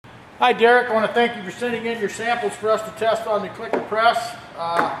Hi Derek, I want to thank you for sending in your samples for us to test on the clicker press.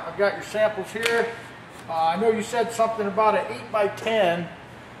 I've got your samples here. I know you said something about an 8x10,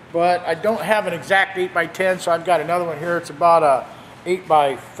 but I don't have an exact 8x10, so I've got another one here. It's about a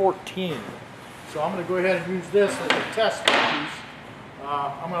 8x14. So I'm going to go ahead and use this as a test piece.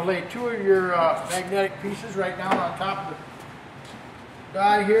 I'm going to lay two of your magnetic pieces right down on top of the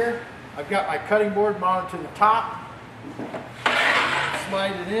die here. I've got my cutting board mounted to the top.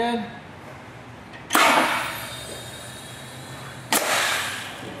 Slide it in. And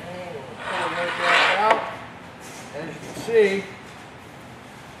we'll pull it right out. As you can see,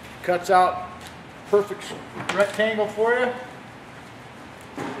 cuts out perfect rectangle for you.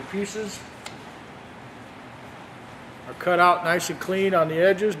 The pieces are cut out nice and clean on the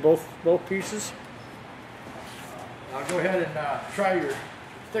edges, both pieces. I'll go ahead and try your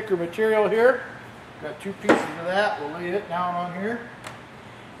thicker material here. Got two pieces of that. We'll lay it down on here.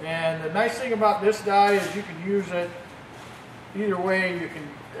 And the nice thing about this die is you can use it either way. You can.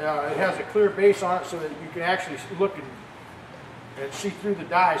 It has a clear base on it so that you can actually look and see through the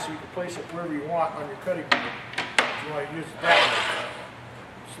die, so you can place it wherever you want on your cutting board. If you want to use it that way.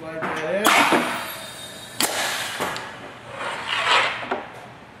 Slide that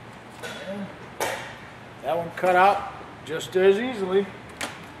in. And that one cut out just as easily.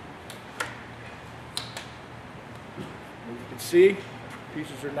 As you can see,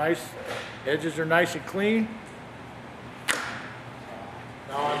 pieces are nice, edges are nice and clean.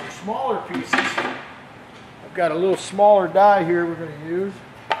 Now on your smaller pieces, I've got a little smaller die here we're going to use.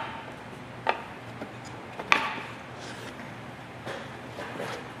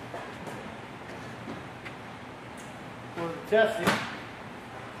 For the testing,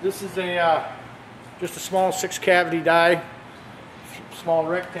 this is just a small 6-cavity die, small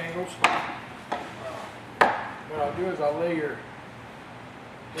rectangles. What I'll do is I'll lay your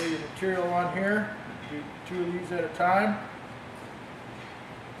material on here. Do two of these at a time.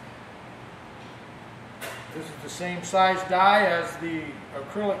 This is the same size die as the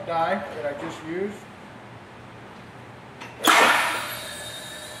acrylic die that I just used.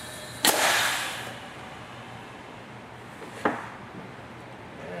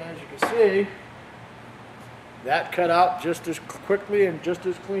 And as you can see, that cut out just as quickly and just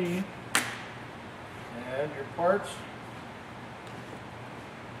as clean. And your parts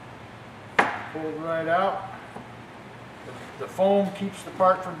pulled right out. The foam keeps the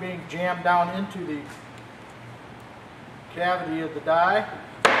part from being jammed down into the cavity of the die.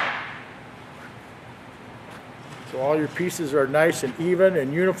 So all your pieces are nice and even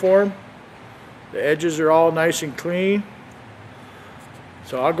and uniform. The edges are all nice and clean.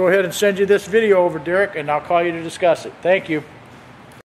 So I'll go ahead and send you this video over, Derek, and I'll call you to discuss it. Thank you.